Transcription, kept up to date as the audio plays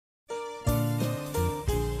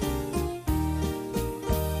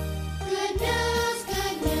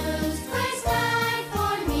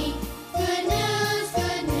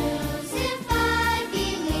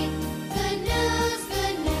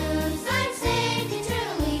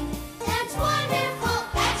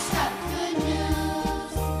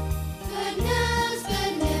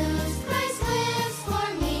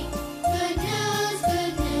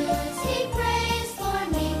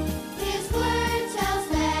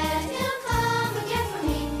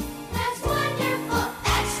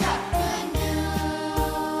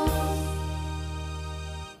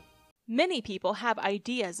Many people have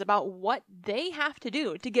ideas about what they have to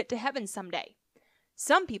do to get to heaven someday.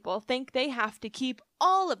 Some people think they have to keep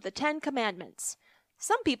all of the 10 Commandments.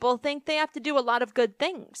 Some people think they have to do a lot of good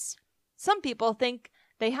things. Some people think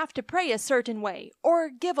they have to pray a certain way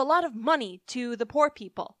or give a lot of money to the poor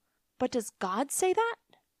people. But does God say that?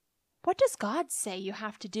 What does God say you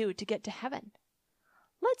have to do to get to heaven?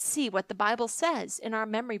 Let's see what the Bible says in our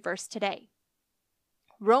memory verse today.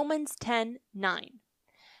 Romans 10:9.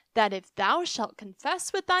 That if thou shalt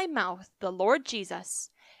confess with thy mouth the Lord Jesus,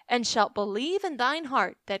 and shalt believe in thine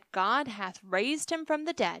heart that God hath raised him from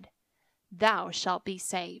the dead, thou shalt be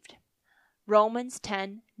saved. Romans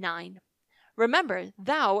 10:9. Remember,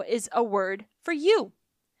 thou is a word for you.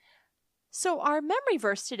 So our memory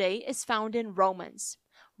verse today is found in Romans.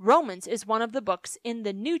 Romans is one of the books in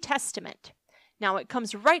the New Testament. Now it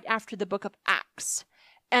comes right after the book of Acts.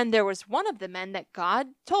 And there was one of the men that God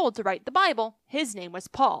told to write the Bible. His name was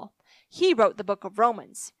Paul. He wrote the book of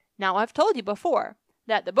Romans. Now I've told you before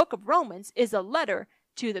that the book of Romans is a letter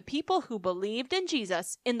to the people who believed in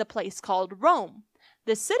Jesus in the place called Rome.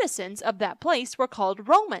 The citizens of that place were called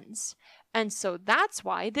Romans. And so that's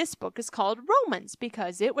why this book is called Romans,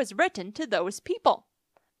 because it was written to those people.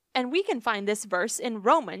 And we can find this verse in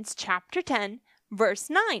Romans chapter 10, verse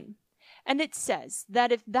 9. And it says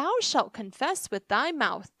that if thou shalt confess with thy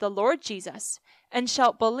mouth the Lord Jesus, and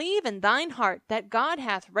shalt believe in thine heart that God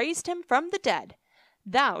hath raised him from the dead,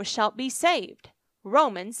 thou shalt be saved.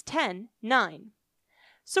 Romans 10:9.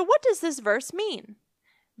 So what does this verse mean?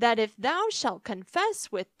 That if thou shalt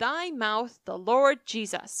confess with thy mouth the Lord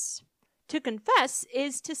Jesus. To confess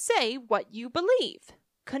is to say what you believe.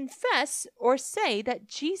 Confess or say that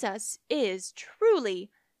Jesus is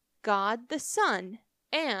truly God the Son,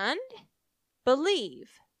 and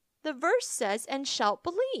believe. The verse says, and shalt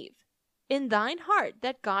believe in thine heart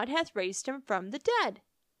that God hath raised him from the dead.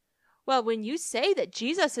 Well, when you say that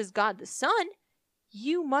Jesus is God the Son,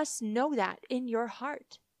 you must know that in your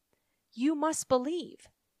heart. You must believe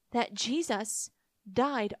that Jesus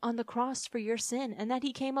died on the cross for your sin and that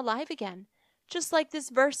he came alive again, just like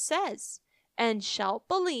this verse says, and shalt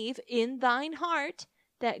believe in thine heart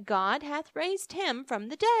that God hath raised him from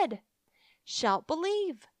the dead. Shalt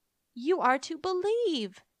believe. You are to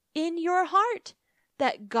believe in your heart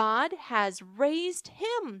that God has raised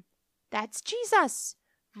him. That's Jesus.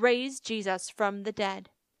 Raised Jesus from the dead.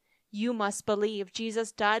 You must believe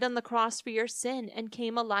Jesus died on the cross for your sin and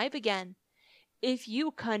came alive again. If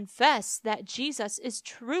you confess that Jesus is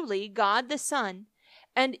truly God the Son,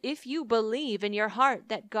 and if you believe in your heart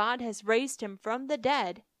that God has raised him from the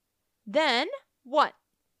dead, then what?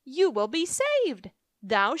 You will be saved.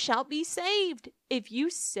 Thou shalt be saved. If you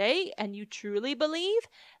say and you truly believe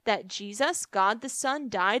that Jesus, God the Son,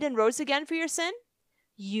 died and rose again for your sin,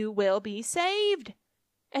 you will be saved.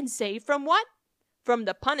 And saved from what? From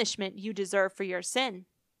the punishment you deserve for your sin.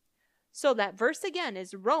 So that verse again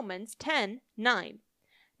is Romans 10:9.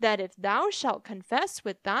 That if thou shalt confess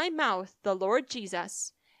with thy mouth the Lord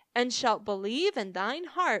Jesus, and shalt believe in thine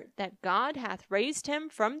heart that God hath raised him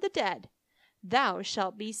from the dead, thou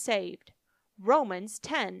shalt be saved. Romans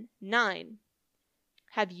 10:9.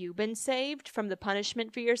 Have you been saved from the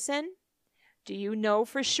punishment for your sin? Do you know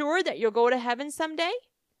for sure that you'll go to heaven someday?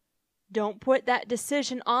 Don't put that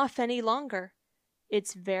decision off any longer.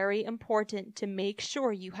 It's very important to make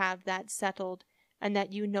sure you have that settled and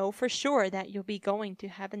that you know for sure that you'll be going to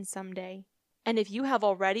heaven someday. And if you have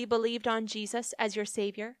already believed on Jesus as your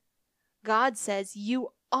Savior, God says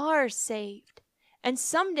you are saved. And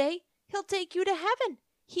someday he'll take you to heaven.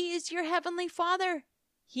 He is your heavenly Father.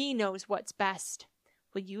 He knows what's best.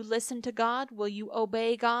 Will you listen to God? Will you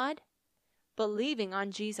obey God? Believing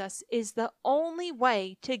on Jesus is the only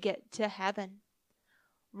way to get to heaven.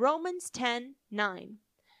 Romans 10:9.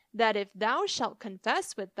 That if thou shalt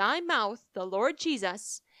confess with thy mouth the Lord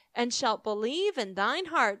Jesus, and shalt believe in thine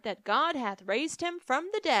heart that God hath raised him from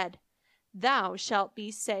the dead, thou shalt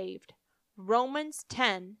be saved. Romans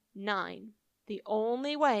 10:9. The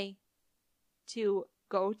only way to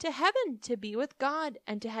go to heaven, to be with God,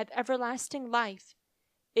 and to have everlasting life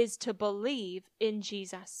is to believe in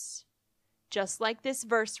Jesus. Just like this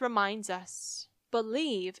verse reminds us,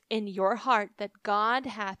 believe in your heart that God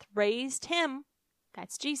hath raised him,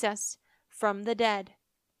 that's Jesus, from the dead.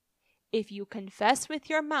 If you confess with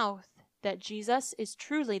your mouth that Jesus is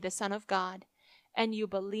truly the Son of God, and you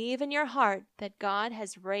believe in your heart that God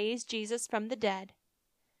has raised Jesus from the dead,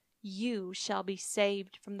 you shall be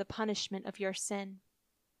saved from the punishment of your sin.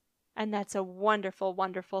 And that's a wonderful,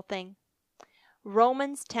 wonderful thing.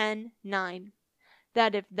 Romans 10:9.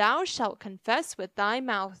 That if thou shalt confess with thy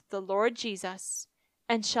mouth the Lord Jesus,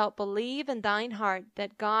 and shalt believe in thine heart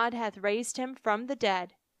that God hath raised him from the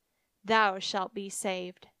dead, thou shalt be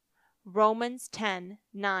saved. Romans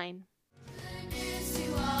 10:9. Good news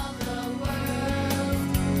to all the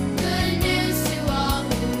world. Good news to all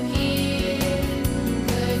who hear.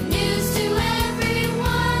 Good news to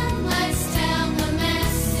everyone. Let's tell the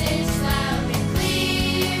message loud and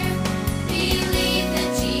clear. Believe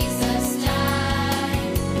that Jesus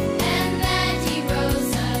died and that he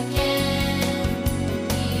rose again.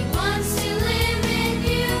 He wants to live in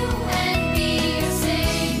you and be your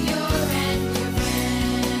Savior and your friend.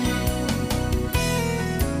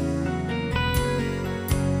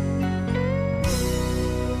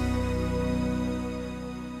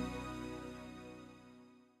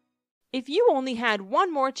 If you only had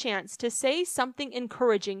one more chance to say something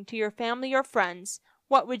encouraging to your family or friends,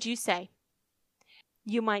 what would you say?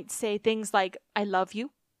 You might say things like, I love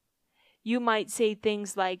you. You might say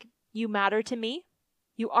things like, you matter to me.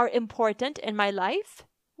 You are important in my life.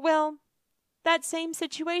 Well, that same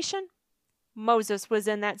situation? Moses was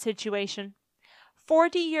in that situation.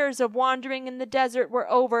 40 years of wandering in the desert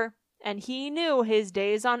were over, and he knew his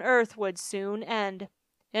days on earth would soon end.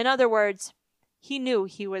 In other words, he knew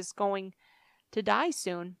he was going to die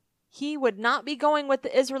soon. He would not be going with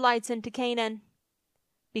the Israelites into Canaan.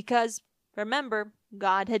 Because, remember,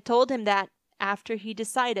 God had told him that after he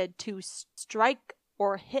decided to strike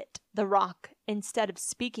or hit the rock instead of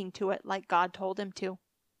speaking to it like God told him to.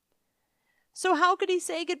 So how could he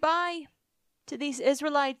say goodbye to these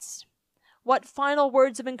Israelites? What final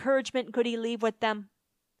words of encouragement could he leave with them?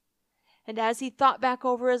 And as he thought back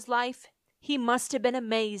over his life, he must have been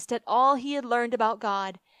amazed at all he had learned about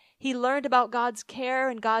God. He learned about God's care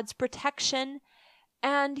and God's protection,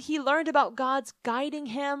 and he learned about God's guiding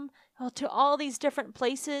him to all these different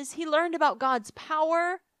places. He learned about God's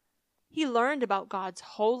power. He learned about God's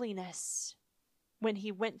holiness when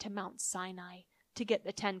he went to Mount Sinai to get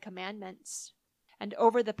the 10 Commandments. And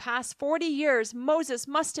over the past 40 years, Moses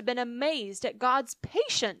must have been amazed at God's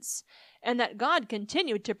patience and that God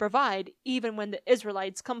continued to provide even when the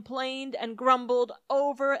Israelites complained and grumbled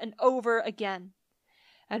over and over again.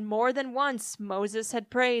 And more than once, Moses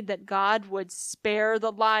had prayed that God would spare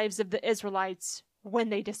the lives of the Israelites when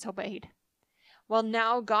they disobeyed. Well,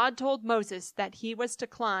 now God told Moses that he was to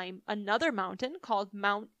climb another mountain called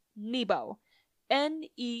Mount Nebo,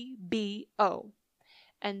 Nebo.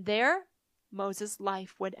 And there, Moses'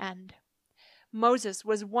 life would end. Moses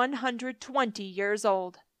was 120 years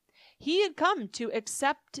old. He had come to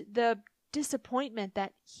accept the disappointment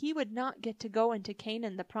that he would not get to go into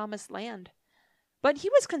Canaan, the promised land. But he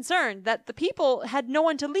was concerned that the people had no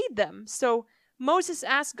one to lead them, so Moses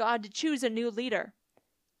asked God to choose a new leader.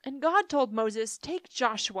 And God told Moses, take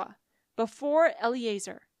Joshua before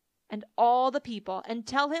Eleazar and all the people and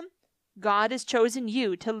tell him, God has chosen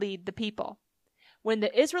you to lead the people. When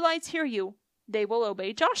the Israelites hear you, they will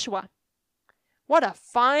obey Joshua. What a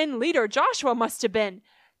fine leader Joshua must have been.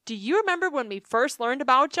 Do you remember when we first learned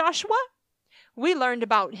about Joshua? We learned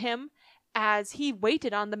about him as he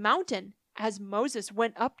waited on the mountain as Moses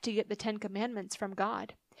went up to get the 10 Commandments from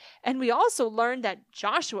God. And we also learned that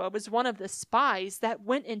Joshua was one of the spies that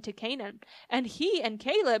went into Canaan, and he and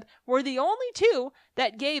Caleb were the only 2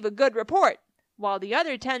 that gave a good report, while the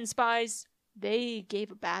other 10 spies, they gave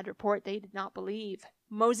a bad report. They did not believe.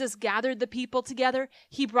 Moses gathered the people together.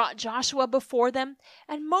 He brought Joshua before them,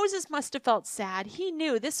 and Moses must have felt sad. He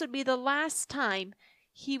knew this would be the last time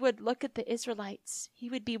he would look at the Israelites. He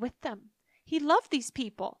would be with them. He loved these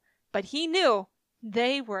people, but he knew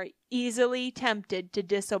they were easily tempted to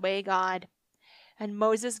disobey God. And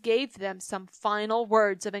Moses gave them some final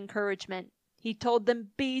words of encouragement. He told them,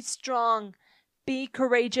 be strong, be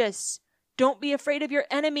courageous. Don't be afraid of your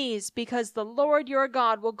enemies, because the Lord your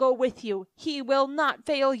God will go with you. He will not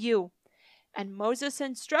fail you. And Moses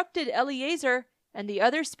instructed Eleazar and the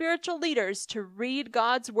other spiritual leaders to read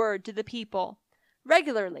God's word to the people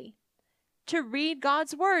regularly, to read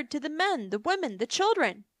God's word to the men, the women, the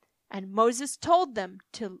children. And Moses told them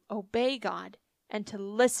to obey God and to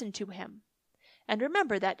listen to him. And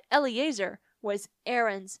remember that Eleazar was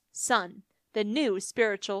Aaron's son, the new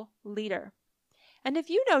spiritual leader. And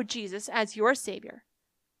if you know Jesus as your Savior,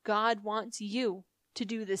 God wants you to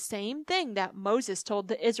do the same thing that Moses told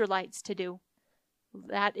the Israelites to do.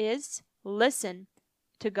 That is, listen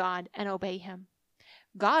to God and obey him.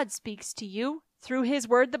 God speaks to you through his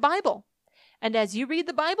word, the Bible. And as you read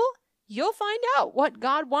the Bible, you'll find out what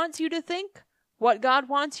God wants you to think, what God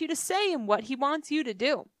wants you to say, and what he wants you to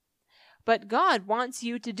do. But God wants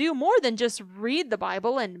you to do more than just read the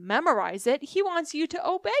Bible and memorize it. He wants you to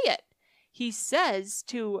obey it. He says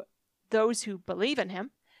to those who believe in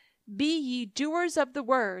him, Be ye doers of the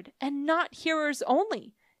word, and not hearers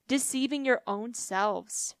only, deceiving your own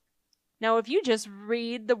selves. Now, if you just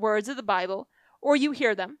read the words of the Bible, or you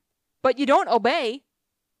hear them, but you don't obey,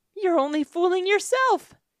 you're only fooling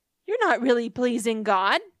yourself. You're not really pleasing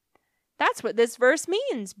God. That's what this verse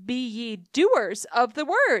means. Be ye doers of the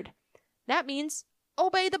word. That means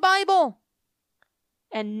obey the Bible.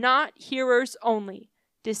 And not hearers only,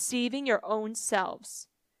 deceiving your own selves.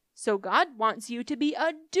 So God wants you to be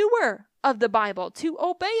a doer of the Bible, to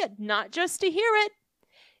obey it, not just to hear it.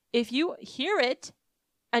 If you hear it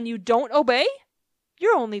and you don't obey,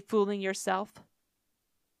 you're only fooling yourself.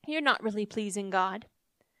 You're not really pleasing God.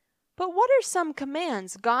 But what are some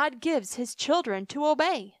commands God gives his children to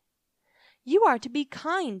obey? You are to be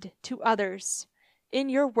kind to others in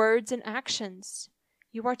your words and actions.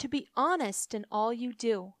 You are to be honest in all you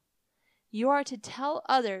do. You are to tell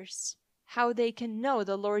others how they can know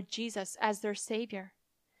the Lord Jesus as their Savior.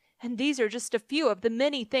 And these are just a few of the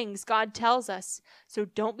many things God tells us. So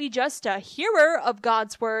don't be just a hearer of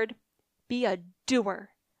God's word. Be a doer.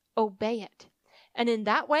 Obey it. And in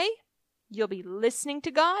that way, you'll be listening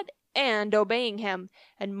to God and obeying him.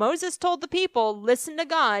 And Moses told the people, listen to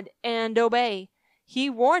God and obey. He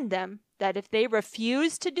warned them that if they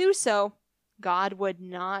refused to do so, God would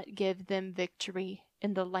not give them victory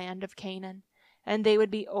in the land of Canaan, and they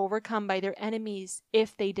would be overcome by their enemies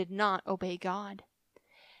if they did not obey God.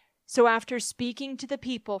 So after speaking to the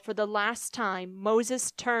people for the last time,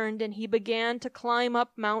 Moses turned and he began to climb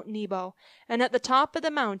up Mount Nebo. And at the top of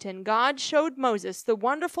the mountain, God showed Moses the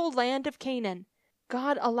wonderful land of Canaan.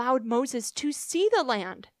 God allowed Moses to see the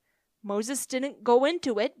land. Moses didn't go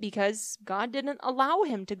into it because God didn't allow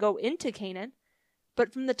him to go into Canaan.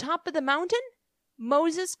 But from the top of the mountain,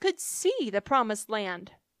 Moses could see the promised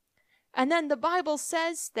land. And then the Bible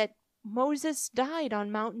says that Moses died on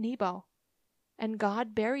Mount Nebo, and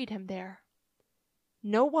God buried him there.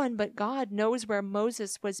 No one but God knows where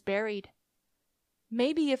Moses was buried.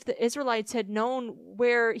 Maybe if the Israelites had known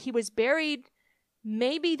where he was buried,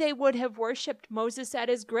 maybe they would have worshipped Moses at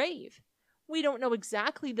his grave. We don't know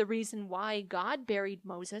exactly the reason why God buried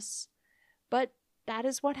Moses, but that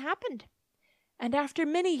is what happened. And after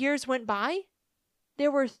many years went by,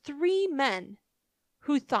 there were 3 men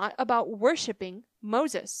who thought about worshiping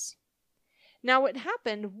Moses. Now it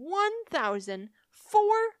happened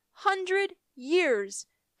 1,400 years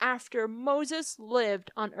after Moses lived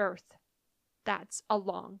on earth. That's a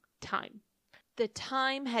long time. The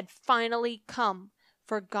time had finally come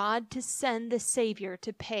for God to send the Savior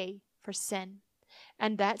to pay for sin.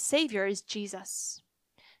 And that Savior is Jesus.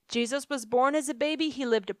 Jesus was born as a baby. He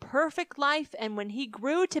lived a perfect life. And when he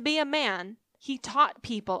grew to be a man, he taught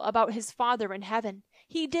people about his Father in heaven.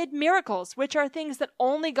 He did miracles, which are things that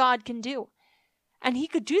only God can do. And he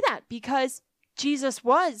could do that because Jesus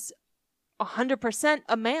was 100%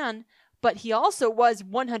 a man, but he also was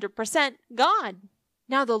 100% God.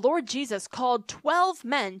 Now the Lord Jesus called 12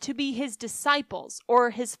 men to be his disciples or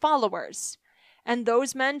his followers. And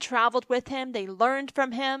those men traveled with him, they learned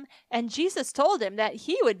from him, and Jesus told him that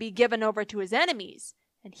he would be given over to his enemies,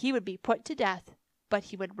 and he would be put to death, but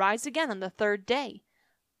he would rise again on the 3rd day.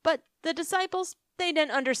 But the disciples, they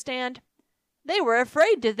didn't understand. They were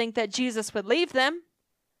afraid to think that Jesus would leave them.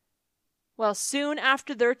 Well, soon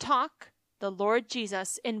after their talk, the Lord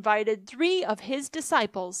Jesus invited 3 of his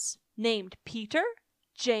disciples, named Peter,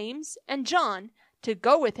 James, and John, to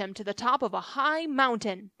go with him to the top of a high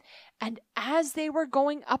mountain. And as they were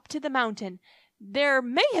going up to the mountain, there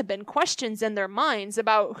may have been questions in their minds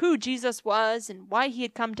about who Jesus was and why he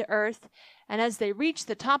had come to earth. And as they reached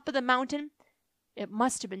the top of the mountain, it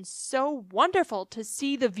must have been so wonderful to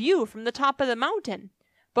see the view from the top of the mountain.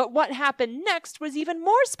 But what happened next was even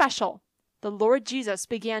more special. The Lord Jesus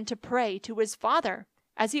began to pray to his Father,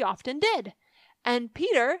 as he often did. And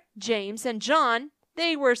Peter, James, and John,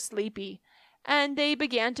 they were sleepy, and they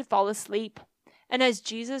began to fall asleep. And as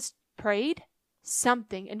Jesus prayed,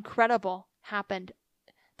 something incredible happened.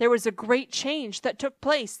 There was a great change that took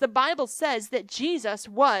place. The Bible says that Jesus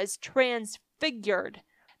was transfigured.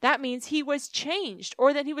 That means he was changed,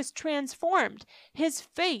 or that he was transformed. His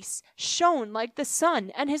face shone like the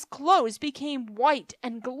sun, and his clothes became white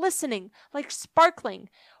and glistening, like sparkling.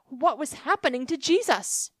 What was happening to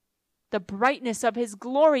Jesus? The brightness of his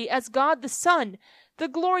glory as God the Son, the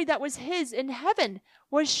glory that was his in heaven,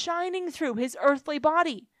 was shining through his earthly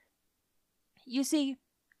body. You see,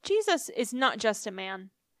 Jesus is not just a man.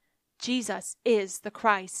 Jesus is the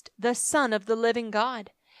Christ, the Son of the living God.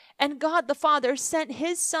 And God the Father sent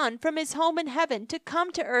his Son from his home in heaven to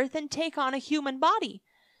come to earth and take on a human body.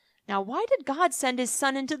 Now, why did God send his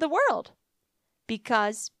Son into the world?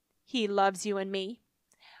 Because he loves you and me.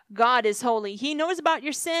 God is holy. He knows about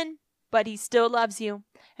your sin, but he still loves you.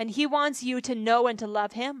 And he wants you to know and to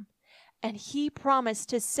love him. And he promised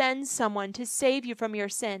to send someone to save you from your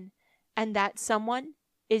sin. And that someone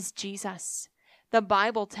is Jesus. The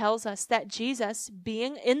Bible tells us that Jesus,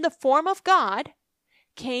 being in the form of God,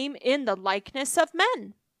 came in the likeness of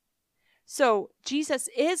men. So Jesus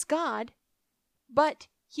is God, but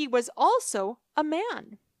he was also a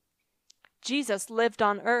man. Jesus lived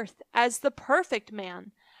on earth as the perfect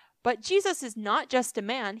man. But Jesus is not just a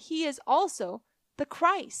man, he is also the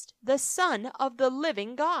Christ, the Son of the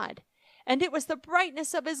living God. And it was the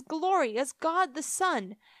brightness of his glory as God the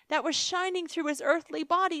Son that was shining through his earthly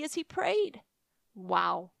body as he prayed.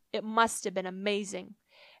 Wow, it must have been amazing.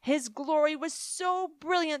 His glory was so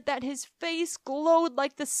brilliant that his face glowed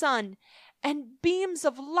like the sun, and beams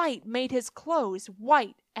of light made his clothes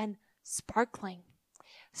white and sparkling.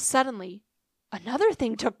 Suddenly, another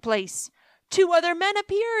thing took place. 2 other men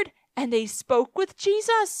appeared, and they spoke with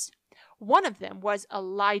Jesus. One of them was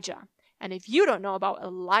Elijah. And if you don't know about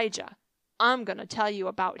Elijah, I'm going to tell you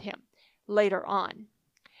about him later on.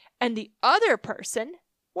 And the other person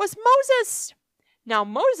was Moses. Now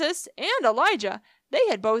Moses and Elijah, they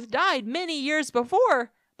had both died many years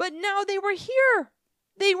before, but now they were here.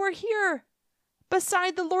 They were here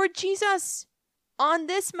beside the Lord Jesus on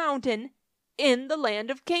this mountain in the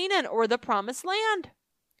land of Canaan, or the promised land.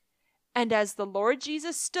 And as the Lord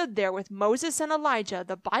Jesus stood there with Moses and Elijah,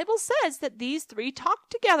 the Bible says that these 3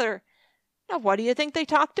 talked together. Now, what do you think they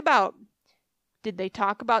talked about? Did they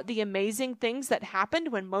talk about the amazing things that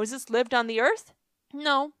happened when Moses lived on the earth?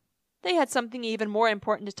 No, they had something even more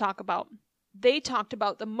important to talk about. They talked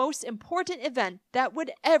about the most important event that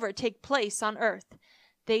would ever take place on earth.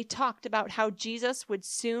 They talked about how Jesus would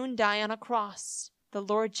soon die on a cross. The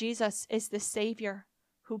Lord Jesus is the Savior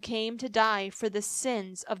who came to die for the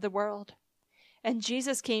sins of the world. And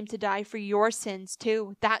Jesus came to die for your sins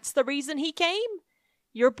too. That's the reason he came.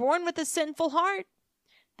 You're born with a sinful heart.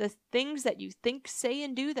 The things that you think, say,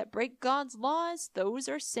 and do that break God's laws, those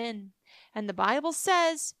are sin. And the Bible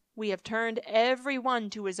says we have turned every one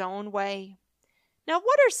to his own way. Now,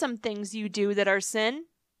 what are some things you do that are sin?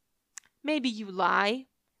 Maybe you lie,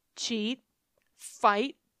 cheat,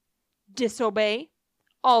 fight, disobey.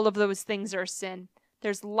 All of those things are sin.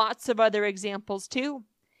 There's lots of other examples too.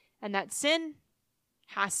 And that sin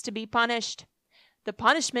has to be punished. The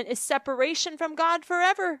punishment is separation from God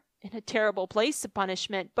forever, in a terrible place of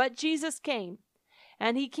punishment. But Jesus came,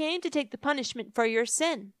 and he came to take the punishment for your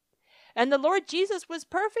sin. And the Lord Jesus was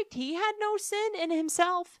perfect. He had no sin in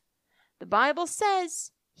himself. The Bible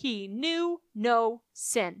says he knew no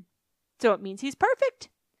sin. So it means he's perfect.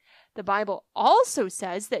 The Bible also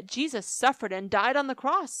says that Jesus suffered and died on the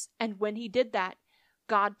cross. And when he did that,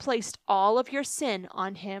 God placed all of your sin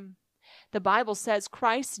on him. The Bible says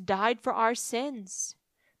Christ died for our sins.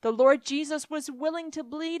 The Lord Jesus was willing to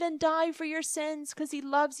bleed and die for your sins because he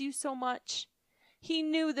loves you so much. He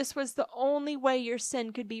knew this was the only way your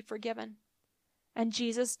sin could be forgiven. And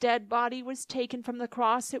Jesus' dead body was taken from the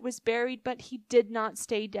cross. It was buried, but he did not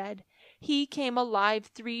stay dead. He came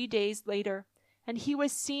alive 3 days later, and he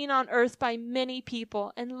was seen on earth by many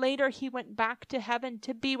people. And later he went back to heaven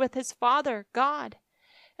to be with his Father, God.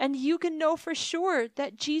 And you can know for sure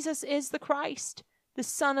that Jesus is the Christ, the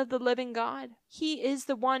Son of the living God. He is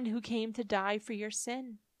the one who came to die for your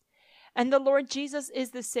sin. And the Lord Jesus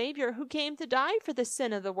is the Savior who came to die for the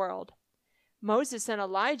sin of the world. Moses and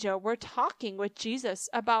Elijah were talking with Jesus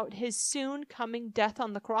about his soon coming death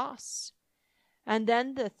on the cross. And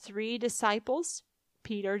then the 3 disciples,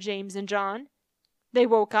 Peter, James, and John, they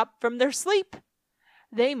woke up from their sleep.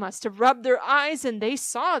 They must have rubbed their eyes and they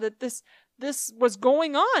saw that this was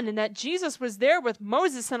going on and that Jesus was there with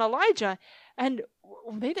Moses and Elijah, and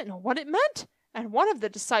they didn't know what it meant. And one of the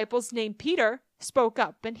disciples named Peter spoke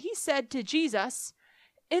up, and he said to Jesus,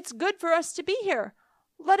 "It's good for us to be here.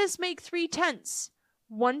 Let us make 3 tents,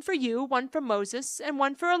 one for you, one for Moses, and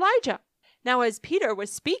one for Elijah." Now, as Peter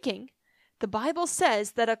was speaking, the Bible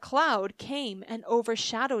says that a cloud came and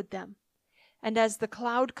overshadowed them. And as the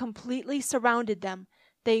cloud completely surrounded them,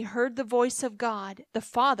 they heard the voice of God, the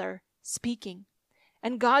Father, speaking.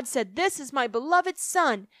 And God said, "This is my beloved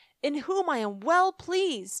Son, in whom I am well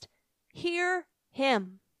pleased. Hear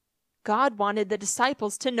him." God wanted the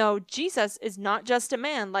disciples to know Jesus is not just a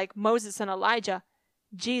man like Moses and Elijah.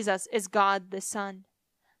 Jesus is God the Son,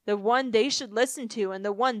 the one they should listen to and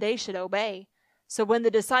the one they should obey. So when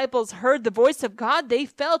the disciples heard the voice of God, they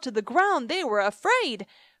fell to the ground. They were afraid.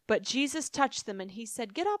 But Jesus touched them and he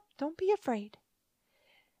said, "Get up, don't be afraid."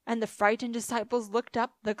 And the frightened disciples looked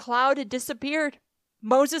up. The cloud had disappeared.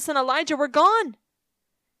 Moses and Elijah were gone.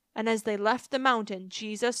 And as they left the mountain,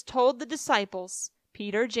 Jesus told the disciples,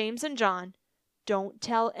 Peter, James, and John, "Don't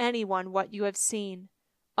tell anyone what you have seen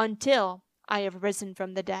until I have risen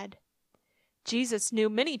from the dead." Jesus knew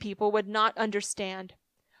many people would not understand.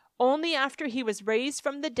 Only after he was raised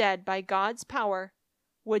from the dead by God's power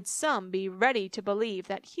would some be ready to believe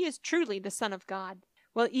that he is truly the Son of God.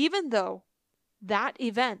 Well, even though that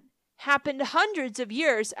event happened hundreds of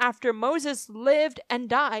years after Moses lived and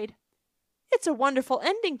died, it's a wonderful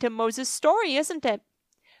ending to Moses' story, isn't it?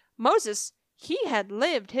 Moses, he had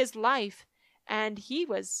lived his life, and he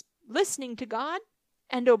was listening to God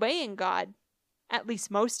and obeying God, at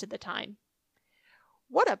least most of the time.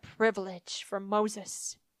 What a privilege for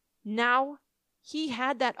Moses. Now he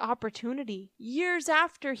had that opportunity years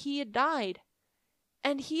after he had died,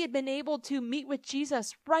 and he had been able to meet with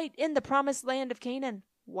Jesus right in the promised land of Canaan.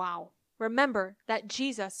 Wow. Remember that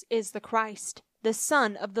Jesus is the Christ, the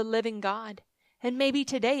Son of the living God. And maybe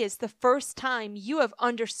today is the first time you have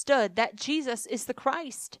understood that Jesus is the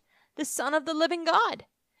Christ, the Son of the living God.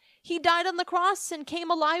 He died on the cross and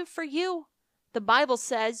came alive for you. The Bible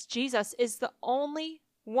says Jesus is the only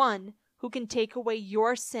one who can take away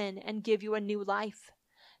your sin and give you a new life.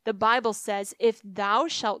 The Bible says, "If thou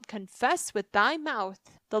shalt confess with thy mouth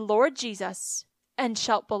the Lord Jesus, and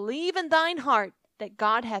shalt believe in thine heart that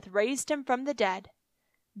God hath raised him from the dead,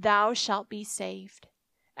 thou shalt be saved."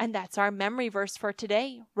 And that's our memory verse for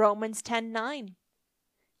today, Romans 10:9.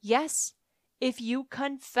 Yes, if you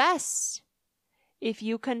confess. If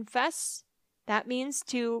you confess, that means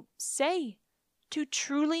to say, to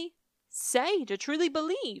truly say, to truly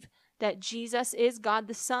believe that Jesus is God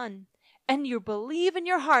the Son, and you believe in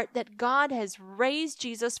your heart that God has raised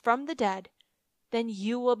Jesus from the dead, then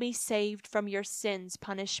you will be saved from your sin's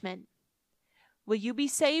punishment. Will you be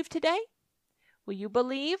saved today? Will you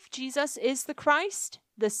believe Jesus is the Christ,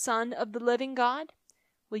 the Son of the living God?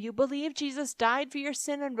 Will you believe Jesus died for your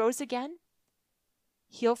sin and rose again?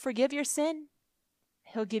 He'll forgive your sin.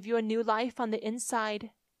 He'll give you a new life on the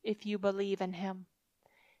inside if you believe in him.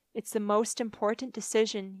 It's the most important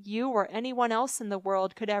decision you or anyone else in the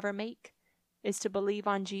world could ever make, is to believe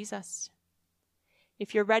on Jesus.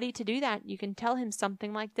 If you're ready to do that, you can tell him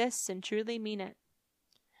something like this and truly mean it.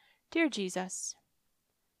 Dear Jesus,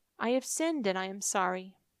 I have sinned and I am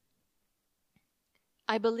sorry.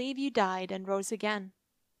 I believe you died and rose again.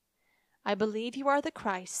 I believe you are the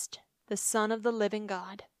Christ, the Son of the living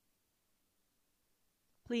God.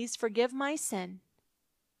 Please forgive my sin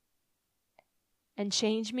and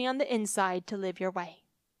change me on the inside to live your way.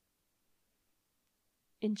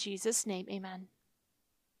 In Jesus' name, amen.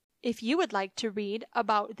 If you would like to read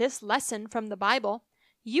about this lesson from the Bible,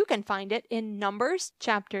 you can find it in Numbers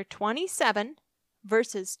chapter 27,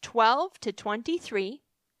 verses 12 to 23,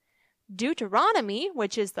 Deuteronomy,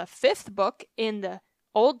 which is the 5th book in the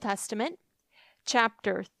Old Testament,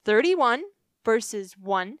 chapter 31, verses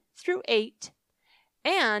 1 through 8,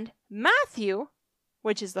 and Matthew,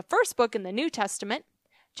 which is the 1st book in the New Testament,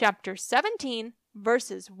 chapter 17,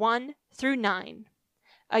 verses 1 through 9.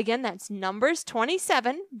 Again, that's Numbers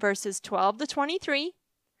 27, verses 12 to 23,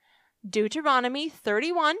 Deuteronomy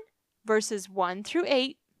 31, verses 1 through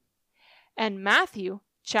 8, and Matthew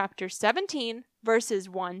chapter 17, verses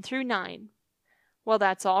 1 through 9. Well,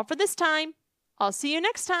 that's all for this time. I'll see you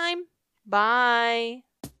next time. Bye.